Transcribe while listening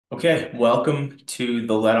Okay, welcome to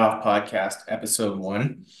the Let Off Podcast,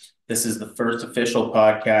 Ep.1. This is the first official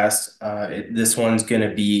podcast. This one's going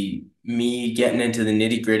to be me getting into the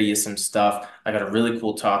nitty-gritty of some stuff. I got a really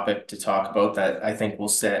cool topic to talk about that I think will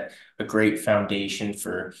set a great foundation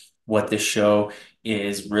for what this show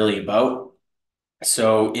is really about.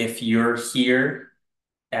 So if you're here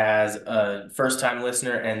as a first time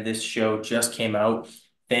listener and this show just came out,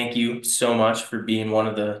 thank you so much for being one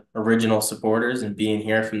of the original supporters and being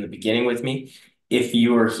here from the beginning with me. If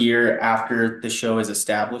you are here after the show is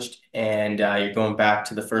established and you're going back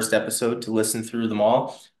to the first episode to listen through them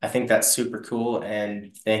all, I think that's super cool.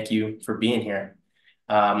 And thank you for being here.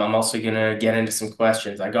 I'm also going to get into some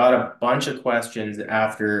questions. I got a bunch of questions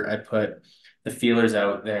after I put the feelers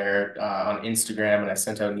out there on Instagram, and I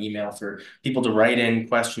sent out an email for people to write in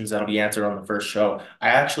questions that'll be answered on the first show.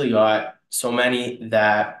 I actually got so many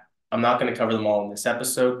that I'm not going to cover them all in this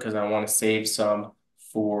episode because I want to save some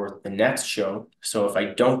for the next show. So if I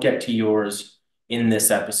don't get to yours in this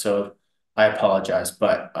episode, I apologize,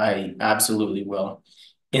 but I absolutely will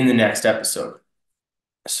in the next episode.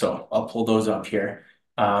 So I'll pull those up here.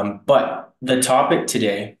 But the topic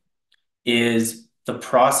today is the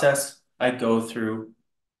process I go through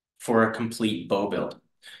for a complete bow build.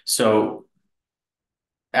 So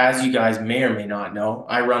as you guys may or may not know,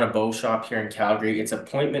 I run a bow shop here in Calgary. It's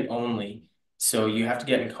appointment only. So you have to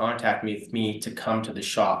get in contact with me to come to the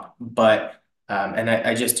shop. And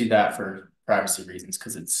I just do that for privacy reasons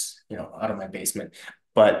because it's, out of my basement.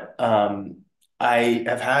 But I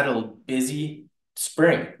have had a busy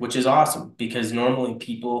spring, which is awesome because normally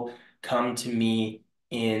people come to me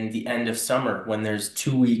in the end of summer when there's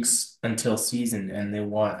 2 weeks until season and they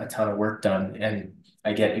want a ton of work done. And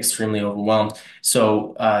I get extremely overwhelmed.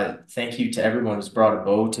 So thank you to everyone who's brought a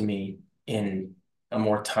bow to me in a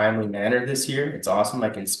more timely manner this year. It's awesome. I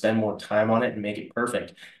can spend more time on it and make it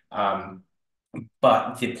perfect. Um,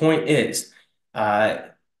 but the point is, uh,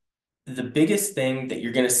 the biggest thing that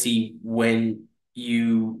you're going to see when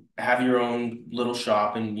you have your own little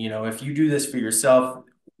shop, and if you do this for yourself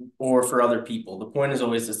or for other people, the point is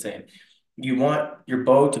always the same. You want your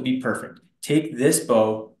bow to be perfect. Take this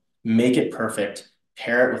bow, make it perfect,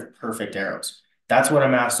 pair it with perfect arrows. That's what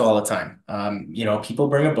I'm asked all the time. People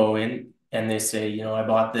bring a bow in and they say, I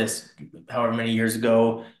bought this however many years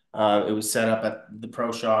ago. It was set up at the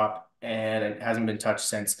pro shop and it hasn't been touched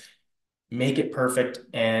since. Make it perfect,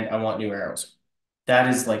 and I want new arrows. That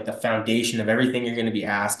is like the foundation of everything you're going to be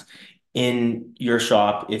asked in your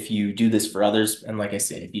shop if you do this for others. And like I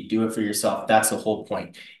said, if you do it for yourself, that's the whole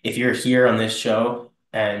point. If you're here on this show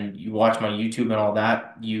and you watch my YouTube and all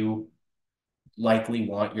that, you likely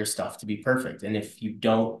want your stuff to be perfect. And if you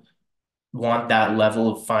don't want that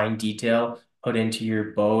level of fine detail put into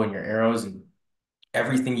your bow and your arrows and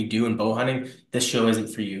everything you do in bow hunting, this show isn't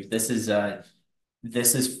for you. This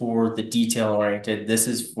is for the detail oriented. This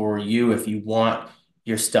is for you if you want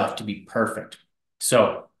your stuff to be perfect.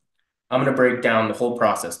 So I'm going to break down the whole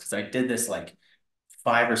process because I did this like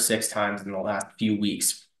 5 or 6 times in the last few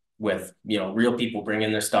weeks with, real people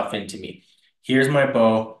bringing their stuff into me. Here's my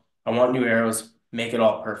bow. I want new arrows. Make it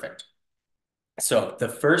all perfect. So the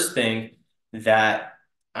first thing that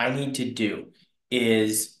I need to do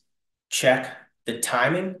is check the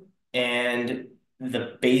timing and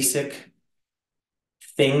the basic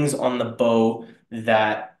things on the bow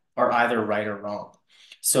that are either right or wrong.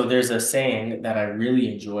 So there's a saying that I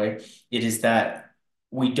really enjoy. It is that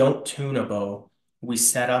we don't tune a bow, we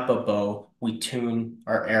set up a bow, we tune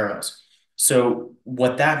our arrows. So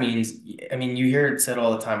what that means, I mean, you hear it said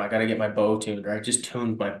all the time, I got to get my bow tuned, or I just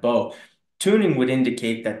tuned my bow. Tuning would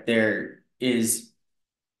indicate that there is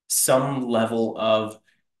some level of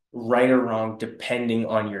right or wrong depending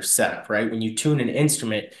on your setup, right? When you tune an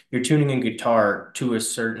instrument, you're tuning a guitar to a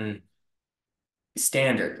certain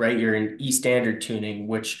standard, right? You're in E standard tuning,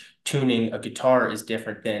 which tuning a guitar is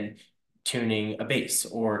different than tuning a bass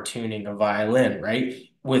or tuning a violin, right?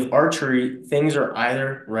 With archery, things are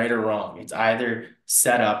either right or wrong. It's either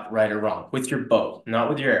set up right or wrong with your bow, not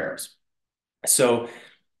with your arrows. So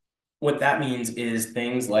what that means is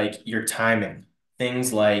things like your timing,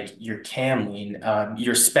 things like your cam lean,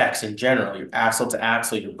 your specs in general, your axle to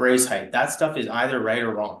axle, your brace height, that stuff is either right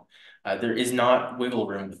or wrong. There is not wiggle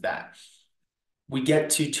room with that. We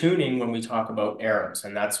get to tuning when we talk about arrows,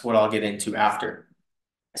 and that's what I'll get into after,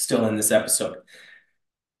 still in this episode.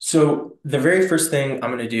 So the very first thing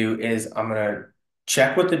I'm going to do is I'm going to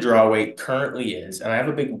check what the draw weight currently is. And I have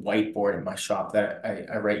a big whiteboard in my shop that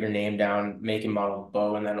I write your name down, make and model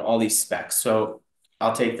bow, and then all these specs. So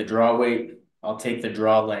I'll take the draw weight, I'll take the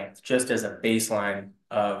draw length just as a baseline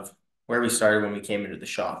of where we started when we came into the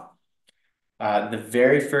shop. The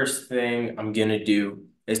very first thing I'm gonna do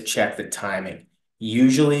is check the timing.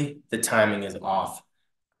 Usually the timing is off.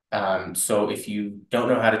 So if you don't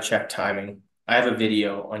know how to check timing, I have a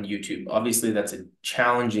video on YouTube. Obviously, that's a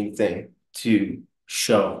challenging thing to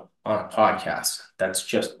show on a podcast. That's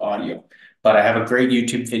just audio. But I have a great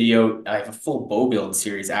YouTube video. I have a full bow build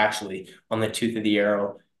series actually on the Tooth of the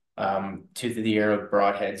Arrow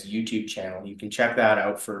Broadheads YouTube channel. You can check that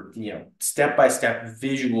out for, step-by-step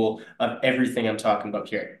visual of everything I'm talking about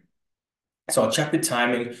here. So I'll check the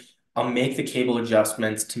timing. I'll make the cable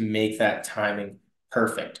adjustments to make that timing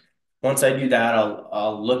perfect. Once I do that,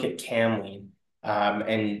 I'll look at cam lean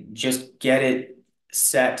and just get it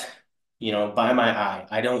set, by my eye.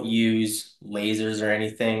 I don't use lasers or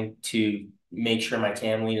anything to make sure my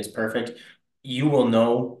cam lean is perfect. You will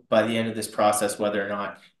know by the end of this process whether or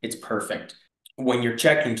not it's perfect. When you're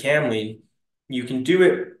checking cam lean, you can do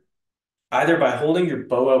it either by holding your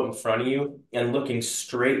bow out in front of you and looking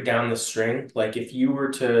straight down the string. Like if you were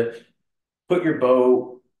to put your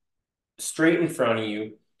bow straight in front of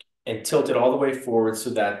you and tilt it all the way forward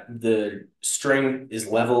so that the string is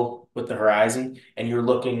level with the horizon and you're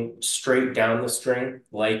looking straight down the string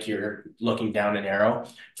like you're looking down an arrow,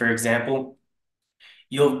 for example,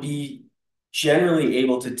 you'll be generally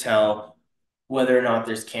able to tell whether or not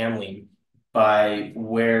there's cam lean by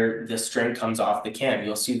where the string comes off the cam.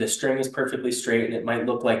 You'll see the string is perfectly straight and it might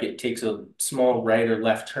look like it takes a small right or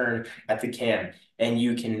left turn at the cam. And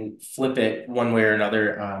you can flip it one way or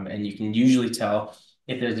another, and you can usually tell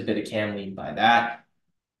if there's a bit of cam lean by that.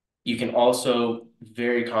 You can also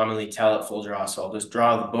very commonly tell at full draw. So I'll just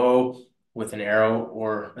draw the bow with an arrow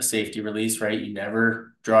or a safety release, right? You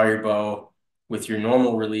never draw your bow with your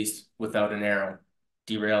normal release without an arrow.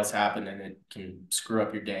 Derails happen and it can screw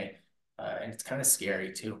up your day. And it's kind of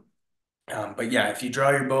scary too. But yeah, if you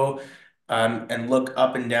draw your bow and look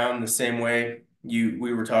up and down the same way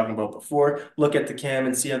we were talking about before, look at the cam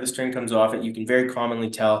and see how the string comes off it. You can very commonly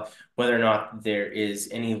tell whether or not there is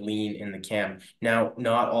any lean in the cam. Now,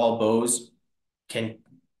 not all bows can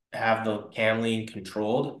have the cam lean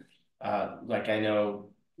controlled. Like I know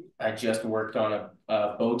I just worked on a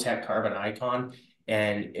Bowtech Carbon Icon,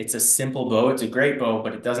 and it's a simple bow. It's a great bow,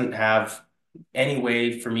 but it doesn't have any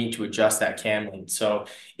way for me to adjust that cam lean. So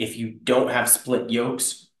if you don't have split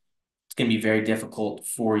yokes, it's going to be very difficult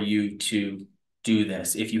for you to do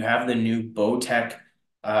this. If you have the new Bowtech,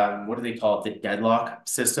 what do they call it? The deadlock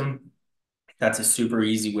system. That's a super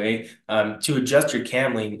easy way. To adjust your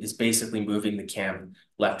cam lean is basically moving the cam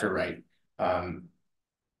left or right. Um,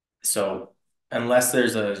 so unless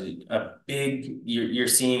there's a big, you're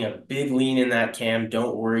seeing a big lean in that cam,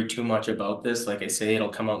 don't worry too much about this. Like I say, it'll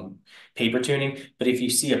come out in paper tuning. But if you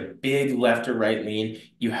see a big left or right lean,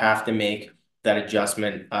 you have to make that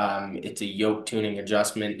adjustment. It's a yoke tuning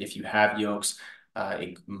adjustment. If you have yokes,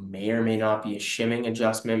 it may or may not be a shimming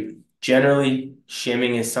adjustment. Generally,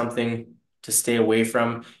 shimming is something to stay away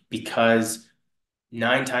from because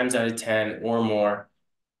 9 times out of 10 or more,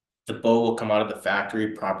 the bow will come out of the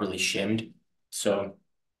factory properly shimmed. So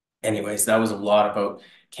anyways, that was a lot about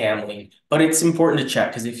cam lean, but it's important to check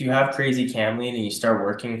because if you have crazy cam lean and you start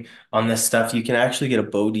working on this stuff, you can actually get a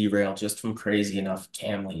bow derail just from crazy enough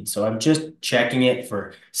cam lean. So I'm just checking it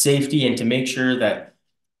for safety and to make sure that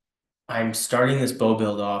I'm starting this bow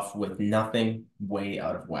build off with nothing way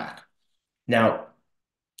out of whack. Now,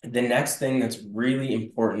 the next thing that's really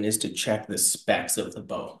important is to check the specs of the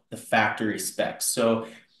bow, the factory specs. So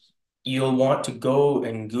you'll want to go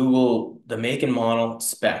and Google the make and model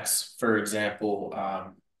specs. For example,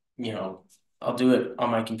 you know, I'll do it on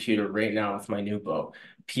my computer right now with my new bow.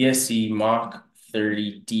 PSC Mach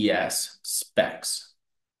 30 DS specs.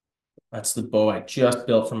 That's the bow I just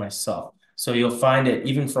built for myself. So you'll find it,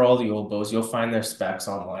 even for all the old bows, you'll find their specs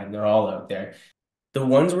online. They're all out there. The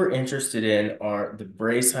ones we're interested in are the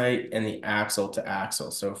brace height and the axle to axle.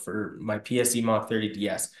 So for my PSE Mach 30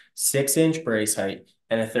 DS, 6-inch brace height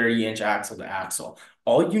and a 30-inch axle to axle.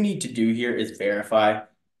 All you need to do here is verify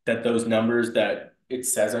that those numbers that it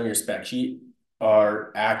says on your spec sheet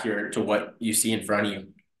are accurate to what you see in front of you.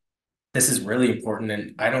 This is really important,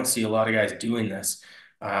 and I don't see a lot of guys doing this.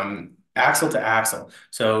 Axle to axle.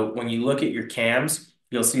 So when you look at your cams,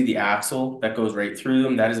 you'll see the axle that goes right through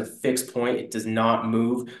them. That is a fixed point. It does not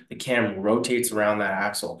move. The cam rotates around that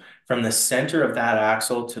axle. From the center of that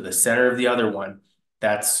axle to the center of the other one,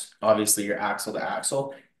 that's obviously your axle to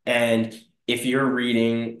axle. And if you're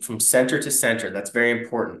reading from center to center, that's very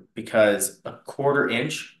important because a 1/4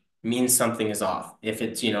 inch means something is off. If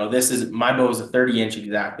it's, this is my bow is a 30-inch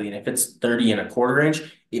exactly, and if it's 30 and a 1/4 inch,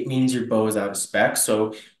 it means your bow is out of spec.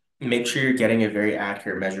 So make sure you're getting a very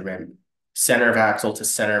accurate measurement, center of axle to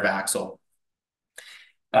center of axle.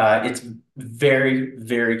 It's very,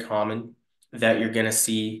 very common that you're going to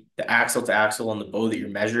see the axle to axle on the bow that you're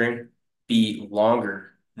measuring be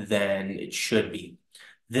longer than it should be.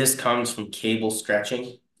 This comes from cable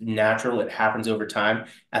stretching. Natural, it happens over time.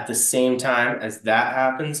 At the same time as that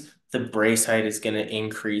happens, the brace height is going to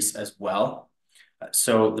increase as well.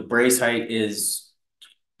 So the brace height is,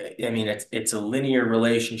 I mean, it's a linear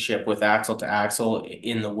relationship with axle to axle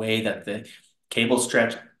in the way that the cable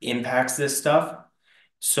stretch impacts this stuff.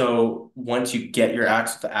 So once you get your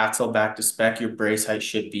axle to axle back to spec, your brace height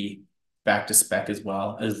should be back to spec as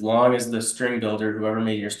well, as long as the string builder, whoever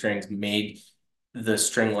made your strings, made the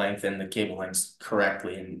string length and the cable lengths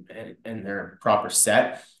correctly and they're proper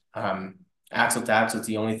set. Um, Axle to axle is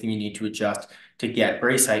the only thing you need to adjust to get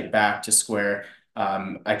brace height back to square.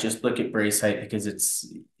 I just look at brace height because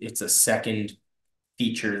it's a second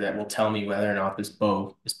feature that will tell me whether or not this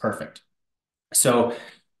bow is perfect. So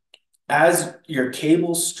as your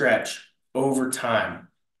cables stretch over time,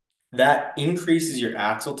 that increases your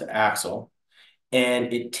axle to axle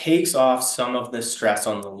and it takes off some of the stress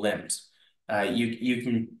on the limbs. You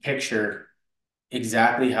can picture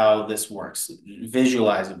exactly how this works.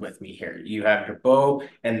 Visualize it with me here. You have your bow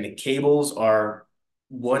and the cables are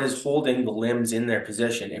what is holding the limbs in their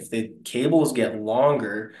position. If the cables get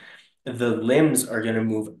longer, the limbs are going to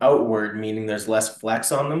move outward, meaning there's less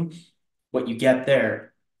flex on them. What you get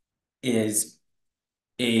there is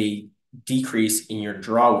a decrease in your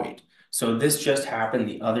draw weight. So this just happened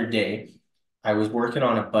the other day. I was working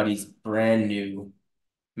on a buddy's brand new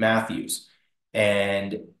Matthews,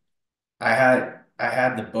 and I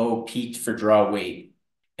had the bow peaked for draw weight,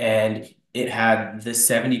 and it had the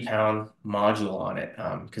 70-pound module on it.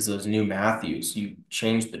 Because those new Matthews, you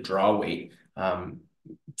change the draw weight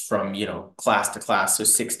from class to class, so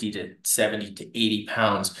 60 to 70 to 80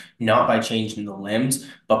 pounds, not by changing the limbs,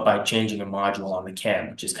 but by changing a module on the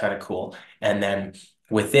cam, which is kind of cool. And then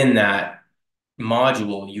within that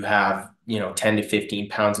module, you have 10 to 15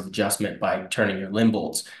 pounds of adjustment by turning your limb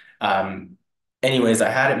bolts. Um, Anyways, I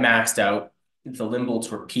had it maxed out. The limb bolts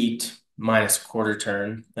were peaked minus a quarter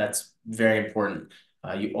turn. That's very important.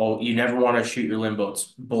 You never want to shoot your limb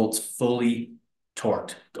bolts fully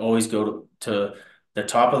torqued. Always go to the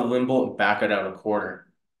top of the limb bolt and back it out a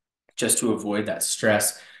quarter, just to avoid that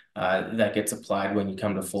stress that gets applied when you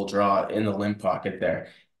come to full draw in the limb pocket there.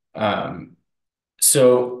 Um,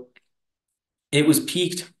 so it was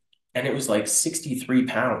peaked and it was like 63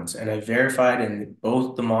 pounds. And I verified and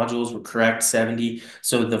both the modules were correct, 70.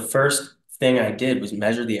 So the first thing I did was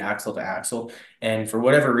measure the axle to axle. And for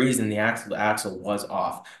whatever reason, the axle to axle was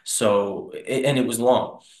off. And it was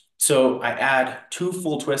long. So I add 2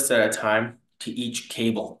 full twists at a time to each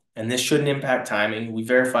cable. And this shouldn't impact timing. We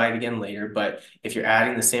verify it again later, but if you're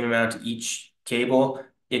adding the same amount to each cable,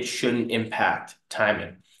 it shouldn't impact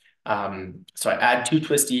timing. So I add 2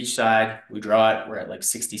 twists to each side. We draw it. We're at like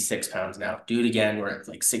 66 pounds now. Do it again. We're at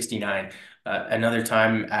like 69. Another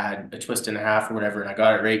time, add a twist and a half or whatever, and I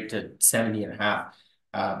got it right to 70 and a half,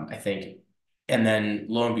 I think. And then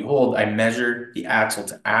lo and behold, I measured the axle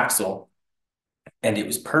to axle and it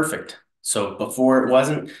was perfect. So before it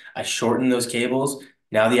wasn't, I shortened those cables.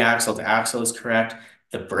 Now the axle to axle is correct.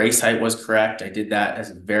 The brace height was correct. I did that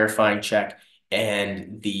as a verifying check,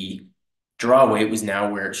 and the draw weight was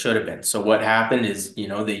now where it should have been. So what happened is,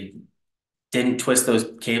 they didn't twist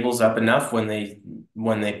those cables up enough when they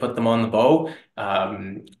put them on the bow.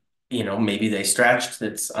 Maybe they stretched.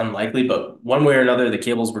 It's unlikely, but one way or another, the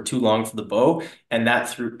cables were too long for the bow, and that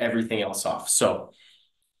threw everything else off. So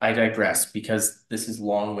I digress because this is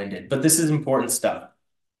long-winded, but this is important stuff.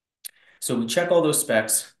 So we check all those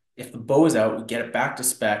specs. If the bow is out, we get it back to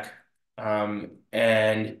spec.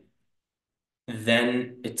 And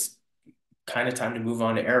then it's kind of time to move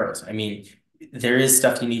on to arrows. I mean, there is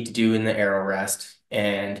stuff you need to do in the arrow rest,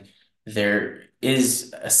 and there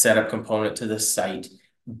is a setup component to the sight,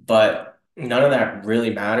 but none of that really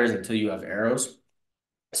matters until you have arrows.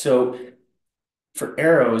 So for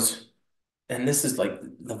arrows, and this is like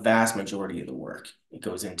the vast majority of the work, it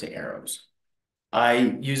goes into arrows. I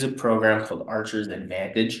use a program called Archer's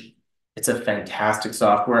Advantage. It's a fantastic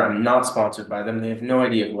software. I'm not sponsored by them. They have no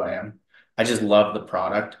idea who I am. I just love the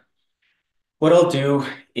product. What I'll do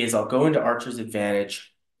is I'll go into Archer's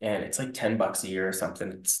Advantage, and it's like 10 bucks a year or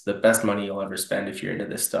something. It's the best money you'll ever spend if you're into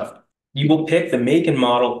this stuff. You will pick the make and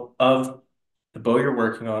model of the bow you're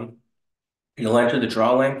working on. You'll enter the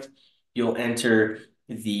draw length. You'll enter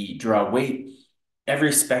the draw weight,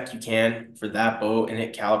 every spec you can for that bow, and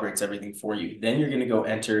it calibrates everything for you. Then you're going to go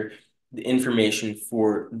enter the information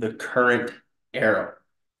for the current arrow.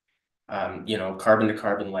 Carbon to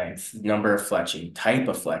carbon length, number of fletching, type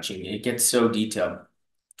of fletching. It gets so detailed.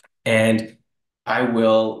 And I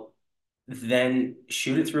will then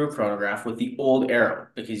shoot it through a chronograph with the old arrow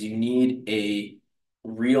because you need a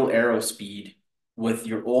real arrow speed with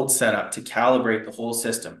your old setup to calibrate the whole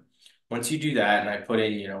system. Once you do that, and I put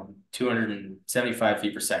in, 275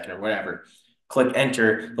 feet per second or whatever, click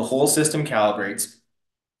enter, the whole system calibrates.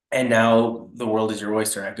 And now the world is your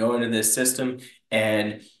oyster. I go into this system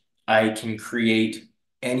and I can create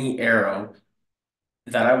any arrow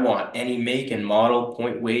that I want, any make and model,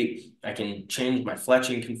 point weight. I can change my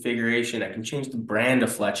fletching configuration. I can change the brand of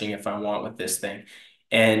fletching if I want with this thing.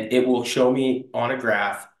 And it will show me on a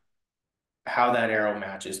graph how that arrow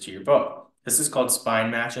matches to your bow. This is called spine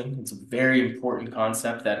matching. It's a very important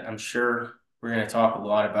concept that I'm sure we're going to talk a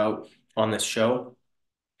lot about on this show.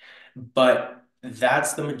 But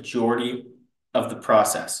that's the majority of the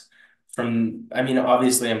process. I mean,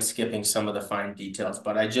 obviously, I'm skipping some of the fine details,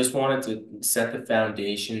 but I just wanted to set the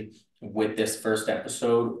foundation with this first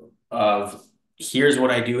episode of here's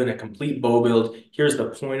what I do in a complete bow build. Here's the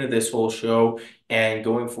point of this whole show. And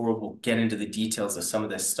going forward, we'll get into the details of some of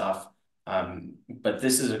this stuff. But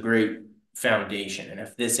this is a great foundation. And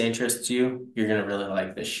if this interests you, you're going to really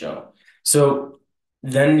like this show. So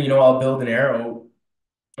then, I'll build an arrow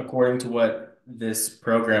according to what this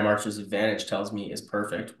program, Archer's Advantage, tells me is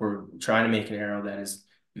perfect. We're trying to make an arrow that is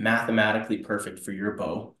mathematically perfect for your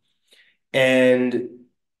bow. And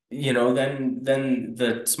then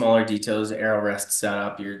the smaller details, arrow rest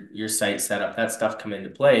setup, your sight setup, that stuff come into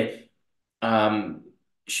play. Um,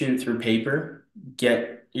 Shoot it through paper,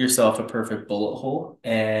 get yourself a perfect bullet hole,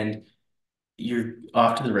 and you're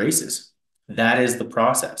off to the races. That is the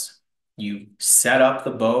process. You set up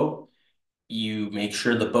the bow, you make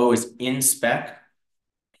sure the bow is in spec.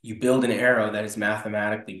 You build an arrow that is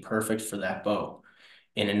mathematically perfect for that bow.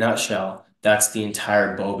 In a nutshell, that's the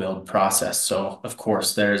entire bow build process. So, of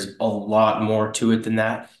course, there's a lot more to it than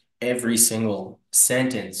that. Every single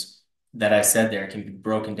sentence that I said there can be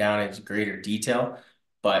broken down into greater detail,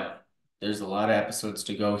 but there's a lot of episodes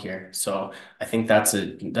to go here. So, I think that's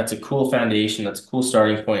a cool foundation. That's a cool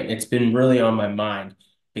starting point. It's been really on my mind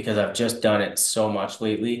because I've just done it so much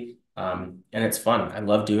lately. And it's fun. I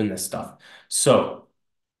love doing this stuff. So,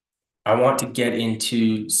 I want to get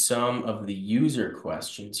into some of the user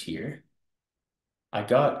questions here. I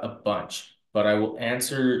got a bunch, but I will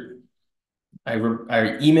answer. I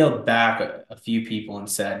emailed back a few people and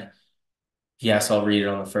said, yes, I'll read it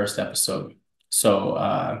on the first episode. So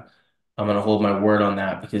I'm going to hold my word on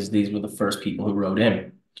that because these were the first people who wrote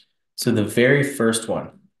in. So the very first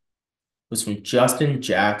one was from Justin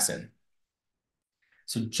Jackson.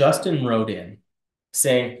 So Justin wrote in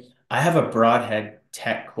saying, I have a broadhead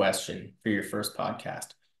tech question for your first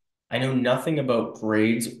podcast. I know nothing about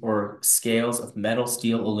grades or scales of metal,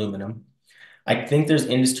 steel, aluminum. I think there's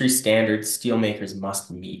industry standards steel makers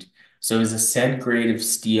must meet. So is a said grade of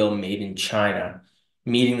steel made in China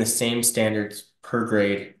meeting the same standards per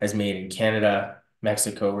grade as made in Canada,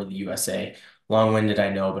 Mexico, or the USA? Long-winded, I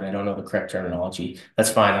know, but I don't know the correct terminology.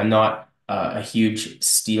 That's fine. I'm not a huge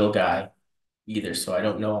steel guy either, so I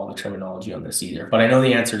don't know all the terminology on this either. But I know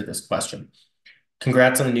the answer to this question.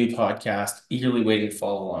 Congrats on the new podcast. Eagerly waiting to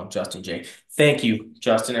follow along, Justin J. Thank you,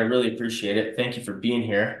 Justin. I really appreciate it. Thank you for being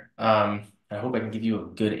here. I hope I can give you a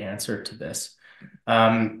good answer to this.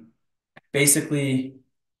 Um, Basically,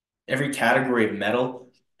 every category of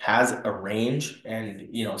metal has a range, and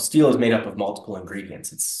steel is made up of multiple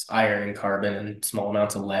ingredients. It's iron, carbon, and small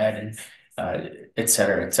amounts of lead, and et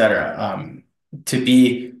cetera, et cetera. To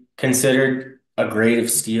be considered a grade of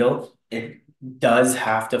steel, it does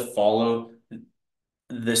have to follow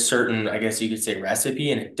the certain, I guess you could say,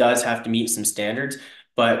 recipe, and it does have to meet some standards,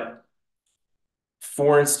 but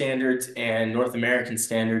foreign standards and North American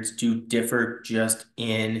standards do differ just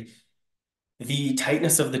in the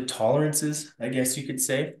tightness of the tolerances, I guess you could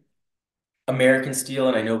say. American steel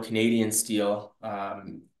and I know Canadian steel,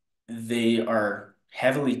 they are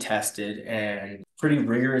heavily tested and pretty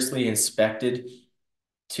rigorously inspected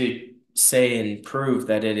to say and prove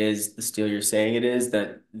that it is the steel you're saying it is,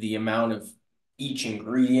 that the amount of each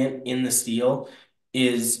ingredient in the steel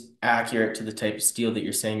is accurate to the type of steel that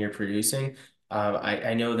you're saying you're producing.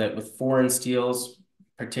 I know that with foreign steels,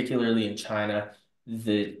 particularly in China,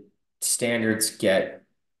 the standards get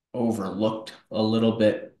overlooked a little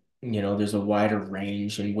bit. There's a wider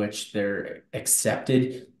range in which they're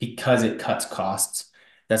accepted because it cuts costs.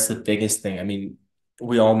 That's the biggest thing. I mean,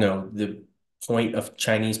 we all know the point of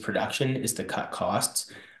Chinese production is to cut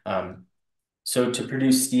costs. So to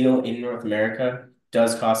produce steel in North America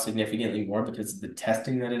does cost significantly more because of the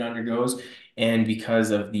testing that it undergoes and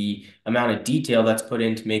because of the amount of detail that's put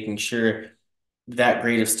into making sure that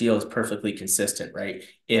grade of steel is perfectly consistent, right?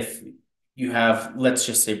 If you have, let's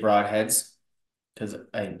just say broadheads, because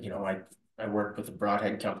I work with a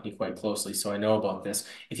broadhead company quite closely, so I know about this.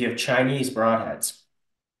 If you have Chinese broadheads,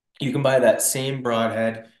 you can buy that same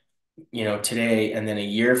broadhead, today and then a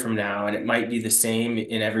year from now, and it might be the same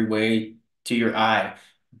in every way to your eye,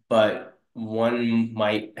 but one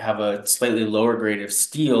might have a slightly lower grade of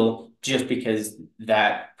steel just because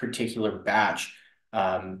that particular batch,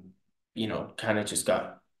 um, kind of just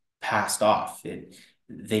got passed off.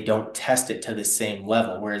 They don't test it to the same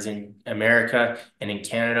level, whereas in America and in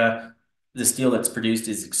Canada, the steel that's produced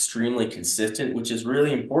is extremely consistent, which is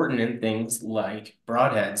really important in things like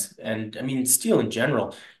broadheads. And I mean, steel in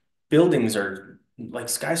general, buildings are like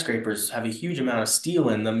skyscrapers have a huge amount of steel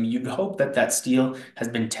in them. You'd hope that that steel has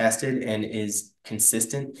been tested and is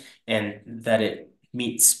consistent and that it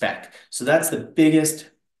meets spec. So that's the biggest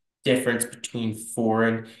difference between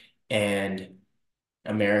foreign and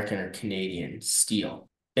American or Canadian steel.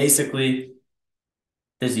 Basically,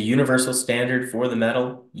 there's a universal standard for the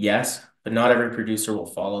metal, yes, but not every producer will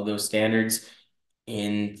follow those standards.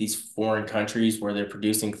 In these foreign countries where they're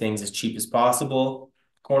producing things as cheap as possible,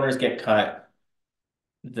 corners get cut,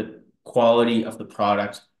 the quality of the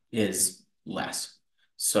product is less.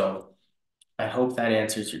 So I hope that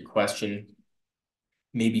answers your question,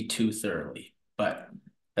 maybe too thoroughly, but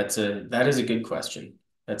that is a good question.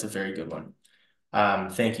 That's a very good one.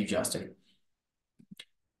 Thank you, Justin.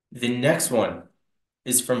 The next one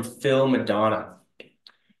is from Phil Madonna.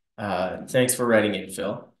 Thanks for writing in,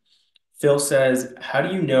 Phil. Phil says, how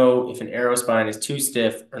do you know if an arrow spine is too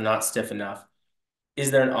stiff or not stiff enough?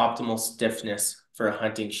 Is there an optimal stiffness for a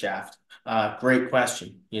hunting shaft? Great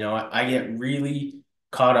question. I get really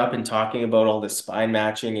caught up in talking about all this spine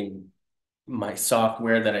matching and my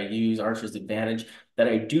software that I use, Archer's Advantage, that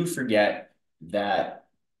I do forget that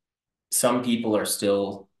some people are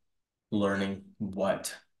still learning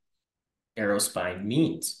what arrow spine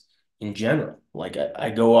means in general. Like I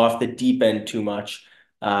go off the deep end too much.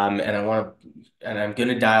 And I'm going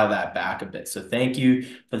to dial that back a bit. So thank you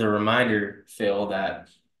for the reminder, Phil, that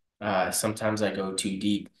sometimes I go too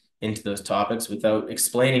deep into those topics without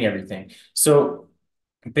explaining everything. So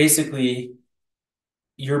basically,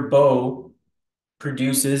 your bow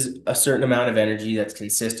produces a certain amount of energy that's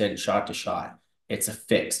consistent shot to shot. It's a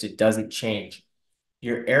fixed, it doesn't change.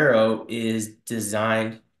 Your arrow is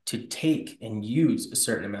designed to take and use a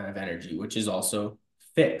certain amount of energy, which is also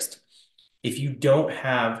fixed. If you don't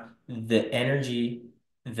have the energy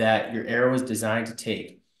that your arrow is designed to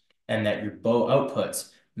take and that your bow outputs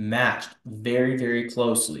matched very, very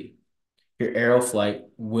closely, your arrow flight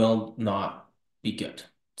will not be good.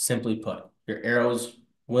 Simply put, your arrows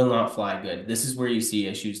will not fly good. This is where you see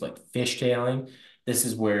issues like fishtailing. This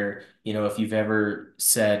is where, if you've ever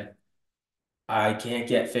said, I can't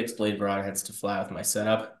get fixed blade broadheads to fly with my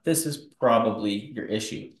setup, this is probably your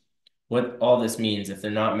issue. What all this means, if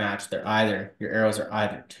they're not matched, your arrows are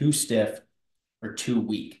either too stiff or too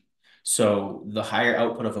weak. So the higher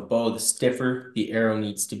output of a bow, the stiffer the arrow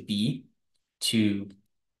needs to be to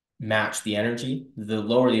match the energy. The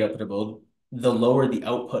lower the output of bow, the lower the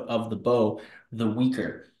output of the bow, the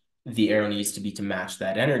weaker the arrow needs to be to match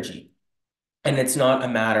that energy. And it's not a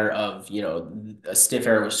matter of, a stiff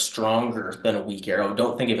arrow is stronger than a weak arrow.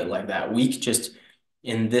 Don't think of it like that. Weak just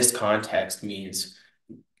in this context means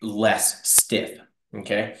less stiff.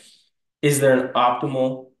 Okay. Is there an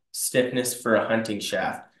optimal stiffness for a hunting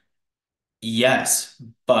shaft? Yes,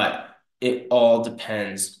 but it all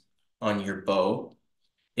depends on your bow.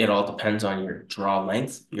 It all depends on your draw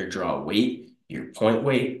length, your draw weight, your point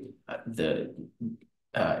weight, the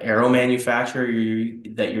arrow manufacturer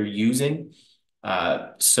that you're using.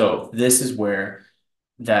 So this is where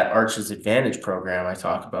that Archer's Advantage program I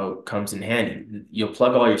talk about comes in handy. You'll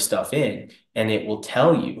plug all your stuff in and it will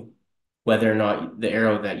tell you whether or not the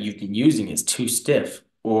arrow that you've been using is too stiff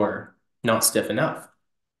or not stiff enough.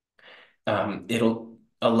 It'll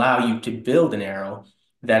allow you to build an arrow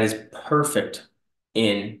that is perfect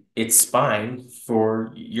in its spine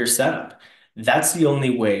for your setup. That's the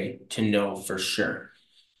only way to know for sure.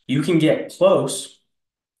 You can get close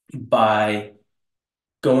by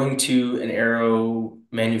going to an arrow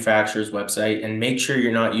manufacturer's website and make sure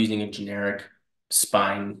you're not using a generic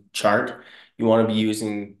spine chart. You want to be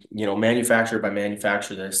using, manufacturer by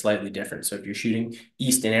manufacturer that are slightly different. So if you're shooting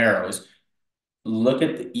Easton arrows, look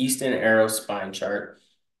at the Easton arrow spine chart.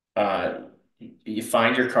 Uh, you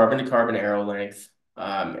find your carbon to carbon arrow length,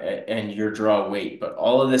 and your draw weight, but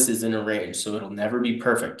all of this is in a range, so it'll never be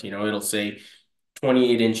perfect. It'll say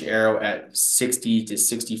 28-inch arrow at 60 to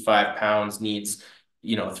 65 pounds needs,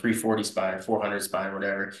 340 spine or 400 spine or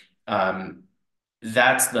whatever.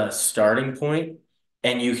 that's the starting point.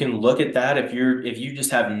 And you can look at that if you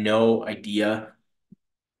just have no idea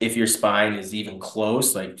if your spine is even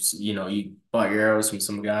close, like you bought your arrows from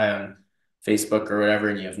some guy on Facebook or whatever,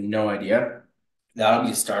 and you have no idea, that'll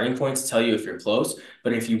be a starting point to tell you if you're close.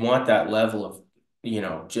 But if you want that level of,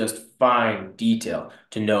 just fine detail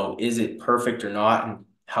to know is it perfect or not, and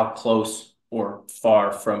how close or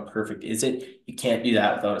far from perfect is it, you can't do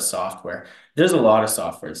that without a software. There's a lot of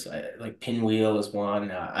softwares, like Pinwheel is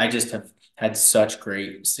one. I just have had such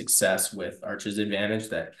great success with Archer's Advantage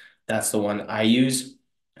that that's the one I use.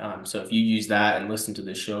 So if you use that and listen to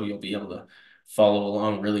the show, you'll be able to follow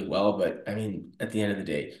along really well. But I mean, at the end of the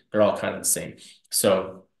day, they're all kind of the same.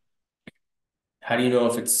 So how do you know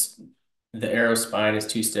if it's the arrow spine is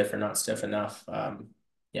too stiff or not stiff enough?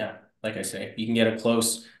 Yeah, like I say, you can get a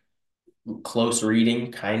close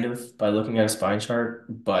reading kind of by looking at a spine chart,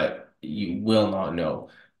 but you will not know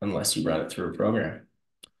unless you run it through a program.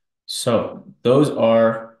 So those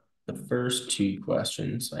are the first two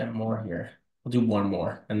questions. I have more here. I'll do one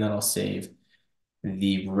more and then I'll save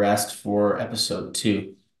the rest for episode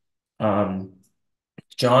 2. Um,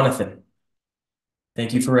 Jonathan,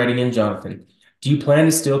 thank you for writing in, Jonathan. Do you plan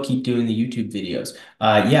to still keep doing the YouTube videos?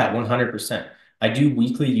 Yeah, 100%. I do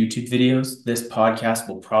weekly YouTube videos. This podcast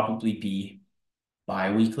will probably be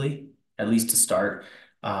bi-weekly, at least to start.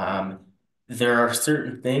 Um, there are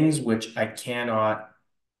certain things which I cannot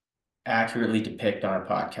accurately depict on a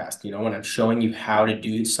podcast. When I'm showing you how to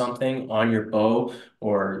do something on your bow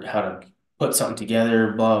or how to put something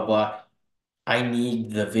together, blah, blah, blah. I need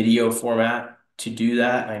the video format to do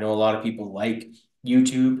that. I know a lot of people like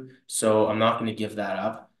YouTube, so I'm not going to give that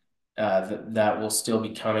up. That will still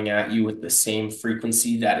be coming at you with the same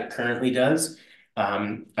frequency that it currently does.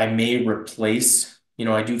 I may replace,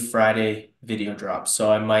 I do Friday video drops,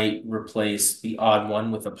 so I might replace the odd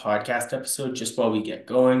one with a podcast episode just while we get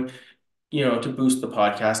going, to boost the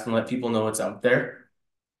podcast and let people know it's out there.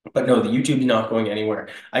 But no, the YouTube is not going anywhere.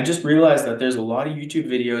 I just realized that there's a lot of YouTube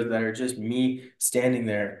videos that are just me standing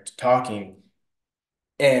there talking,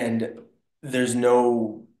 and there's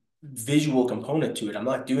no visual component to it. I'm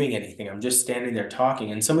not doing anything. I'm just standing there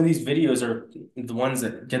talking. And some of these videos are the ones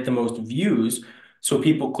that get the most views. So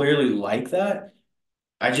people clearly like that.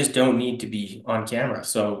 I just don't need to be on camera.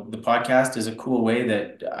 So the podcast is a cool way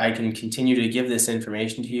that I can continue to give this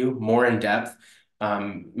information to you more in depth,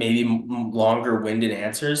 maybe longer winded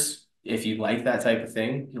answers. If you like that type of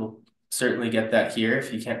thing, you'll certainly get that here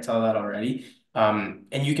if you can't tell that already. And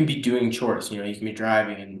you can be doing chores, you can be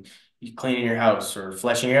driving and you cleaning your house or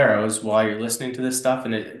fleshing arrows while you're listening to this stuff.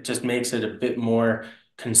 And it just makes it a bit more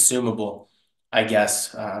consumable, I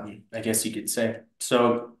guess. I guess you could say.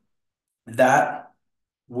 So that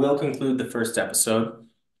will conclude the first episode.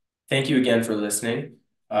 Thank you again for listening.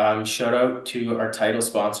 Shout out to our title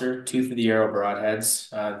sponsor, Tooth of the Arrow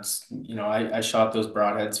Broadheads. I shot those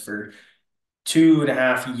broadheads for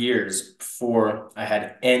 2.5 years before I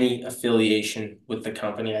had any affiliation with the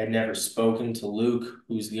company. I had never spoken to Luke,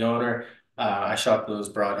 who's the owner. I shot those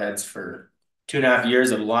broadheads for 2.5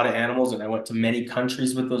 years of a lot of animals, and I went to many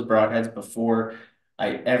countries with those broadheads before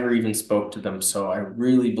I ever even spoke to them. So I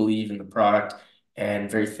really believe in the product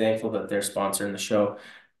and very thankful that they're sponsoring the show.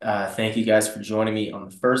 Thank you guys for joining me on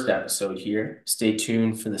the first episode here. Stay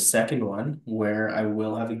tuned for the second one where I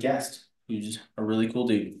will have a guest who's a really cool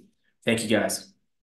dude. Thank you guys.